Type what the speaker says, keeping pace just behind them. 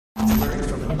Learned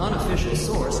from an unofficial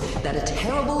source that a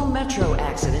terrible metro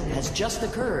accident has just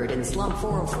occurred in Slum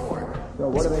 404. So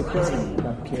what are they serving?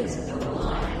 Not kids. For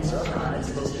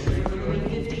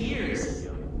 50 years.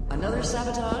 Another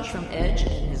sabotage from Edge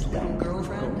and his little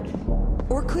girlfriend?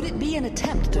 Or could it be an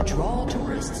attempt to draw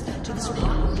tourists to the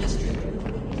survival district?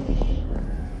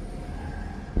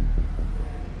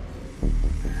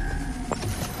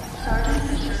 Sergeant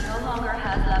Fisher no longer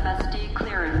has La Bastille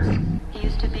clearance. He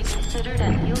used to be considered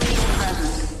an illegal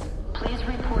presence. Please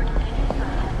report any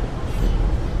sign.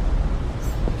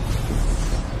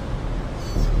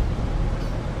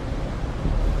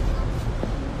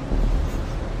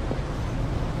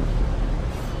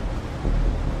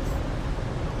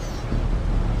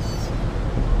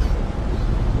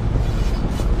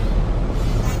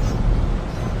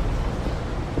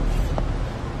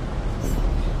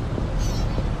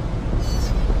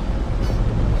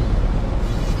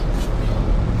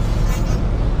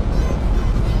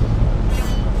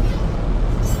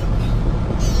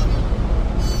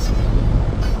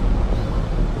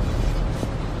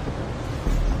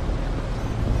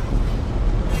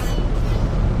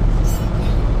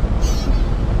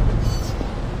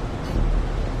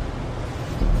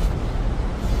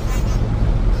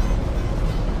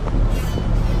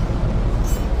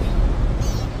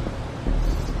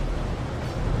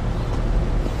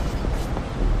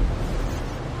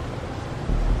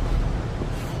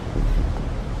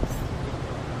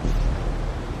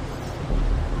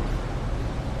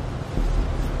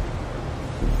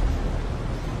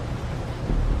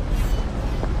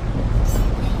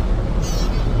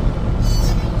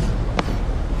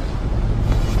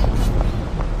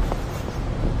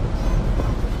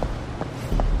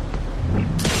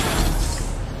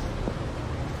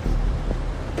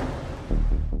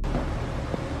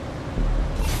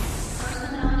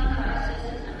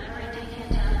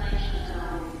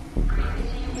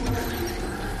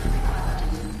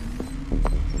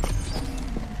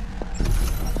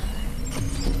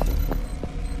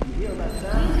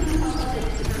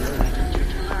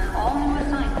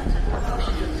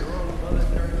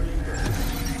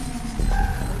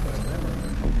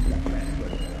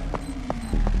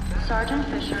 Sergeant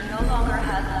Fisher no longer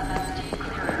has La Bastille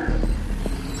clearance.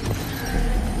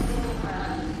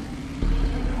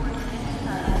 Please report any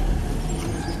sign.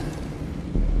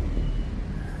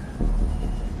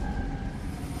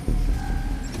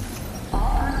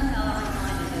 All personnel are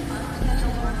reminded that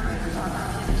unscheduled workers are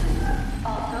prohibited.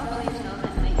 Also, please note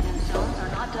that maintenance zones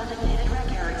are not designated rec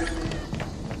areas.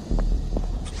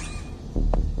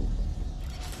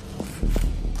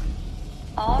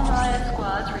 All riot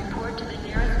squads report to the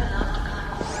nearest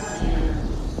Panopticon coordinator.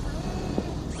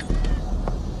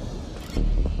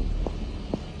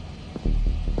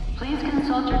 Please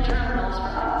consult your terminals for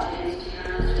updates to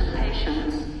your list of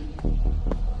patients.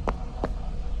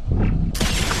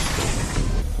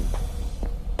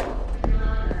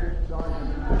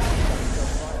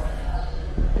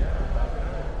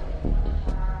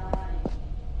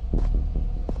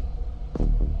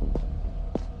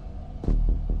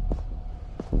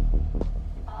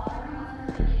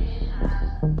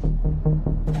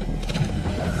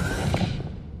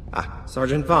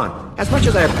 Sergeant Vaughn, as much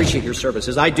as I appreciate your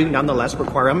services, I do nonetheless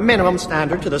require a minimum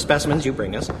standard to the specimens you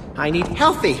bring us. I need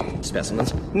healthy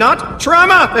specimens, not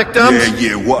trauma victims!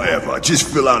 Yeah, whatever. Just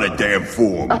fill out a damn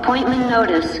form. Appointment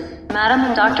notice. Madam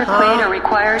and Dr. Quaid are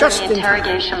required in the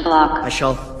interrogation block. I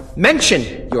shall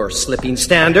mention your slipping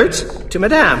standards to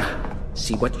Madame.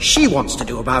 See what she wants to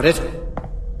do about it.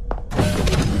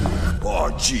 Oh,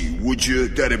 gee, would you?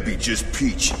 That'd be just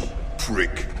peachy,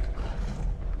 prick.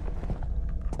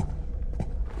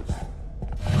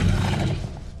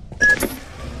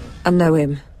 I know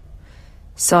him.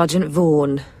 Sergeant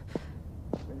Vaughn.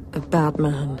 A bad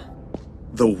man.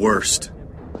 The worst.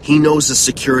 He knows the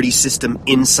security system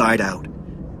inside out.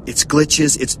 Its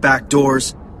glitches, its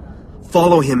backdoors.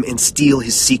 Follow him and steal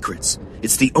his secrets.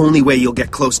 It's the only way you'll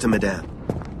get close to Madame.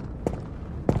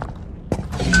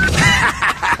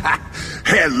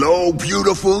 Hello,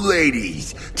 beautiful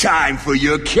ladies. Time for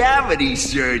your cavity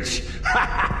search.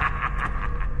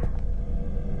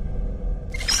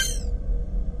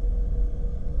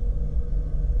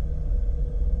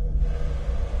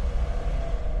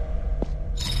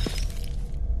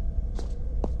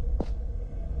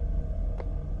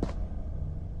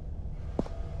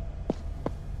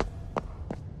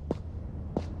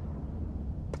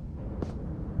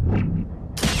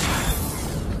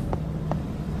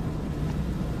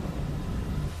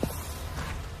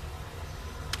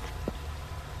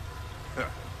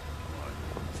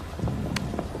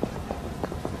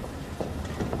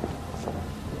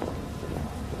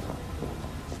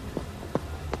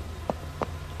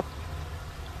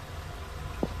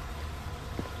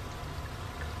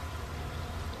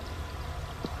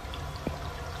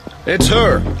 It's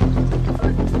her.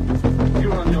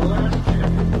 You're on your last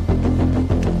chance.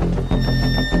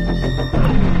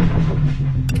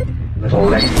 Little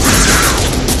lady.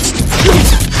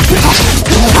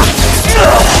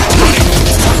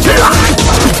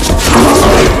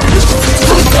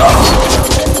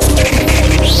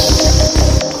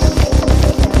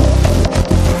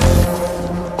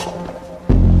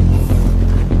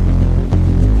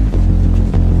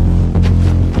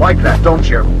 Like that, don't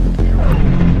you?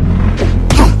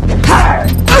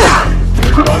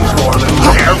 Guns more than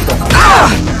careful.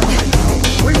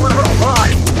 We were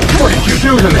alive. What did you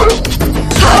do to me?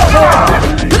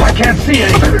 I can't see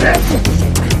anything.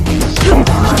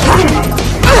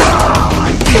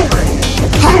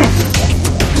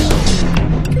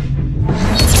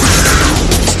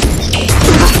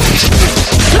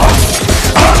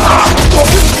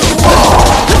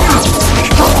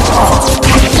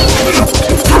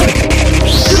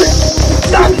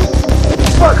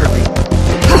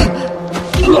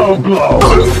 Low blow.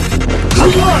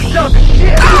 Locked up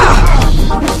shit.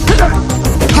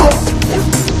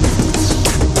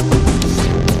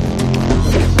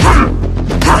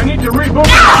 I need to reboot.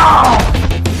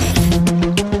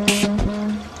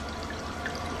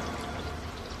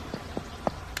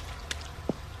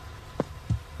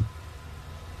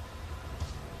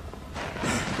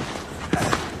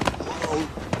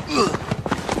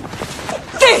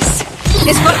 This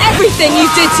is for everything you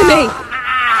did to me!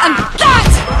 And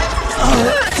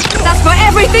that's for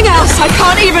everything else I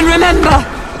can't even remember!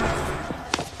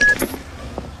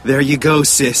 There you go,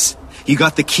 sis. You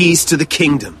got the keys to the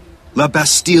kingdom. La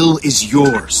Bastille is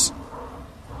yours.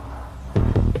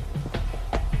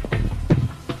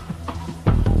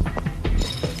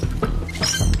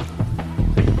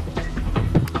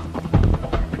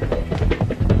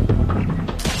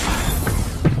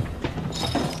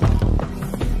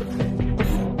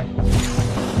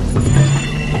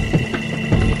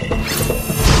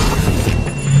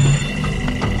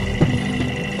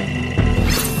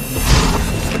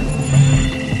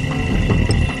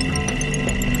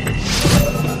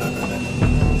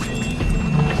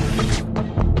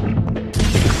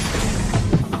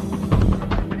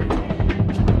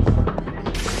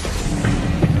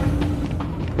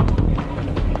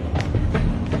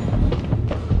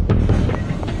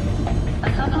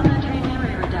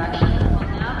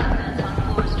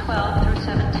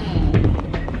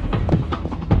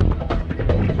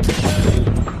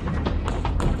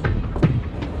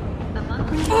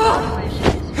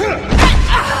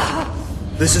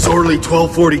 This is Orly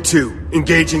 1242,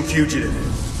 engaging fugitive.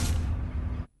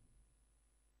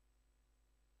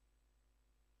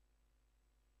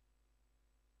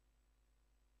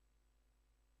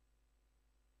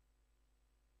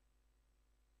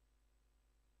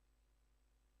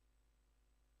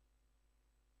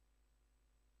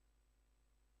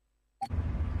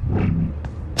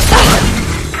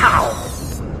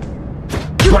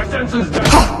 My senses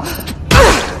down.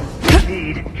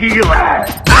 Need healing.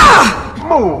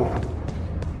 Move.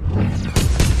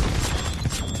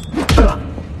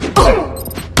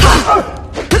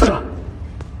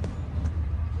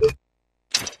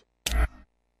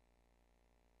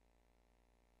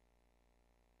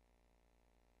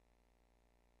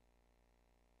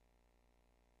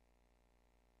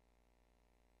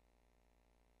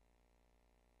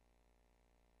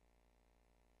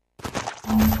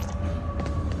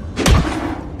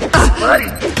 Buddy,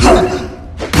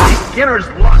 Skinner's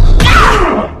locked.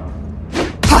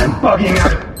 I'm bugging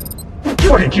out.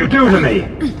 What did you do to me?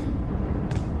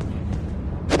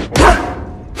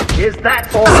 Is that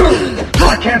all?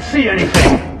 I can't see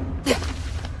anything.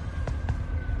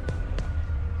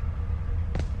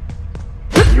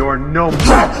 You're no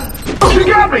match. You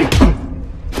got me.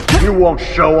 You won't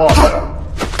show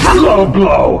off. Low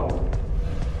blow.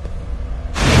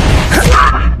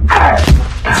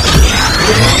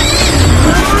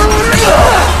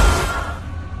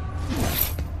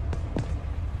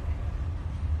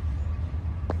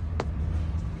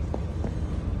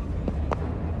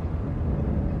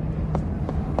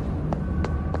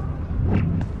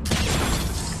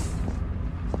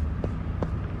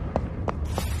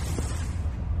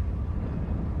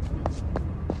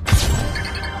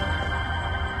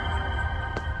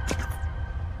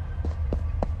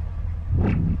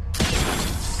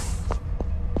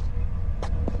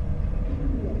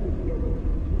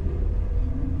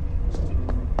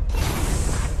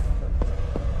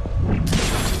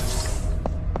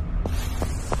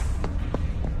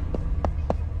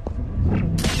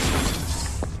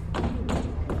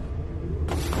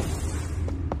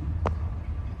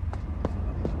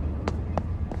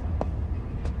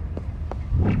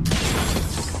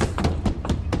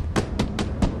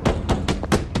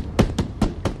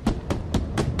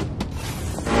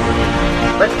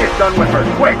 Let's get done with her,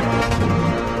 quick!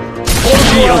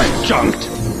 Shield junked.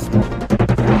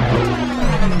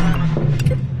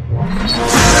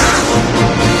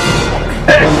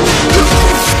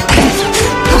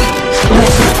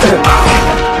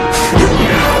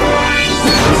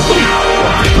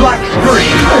 Black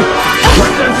screen!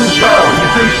 We're sensing down, you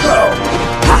think so?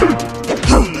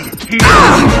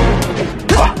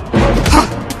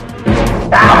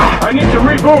 I need to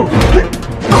reboot!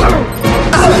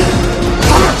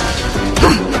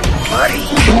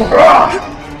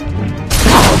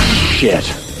 Oh, shit.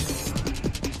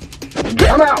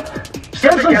 I'm out!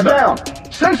 Sensors down!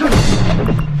 Sensors...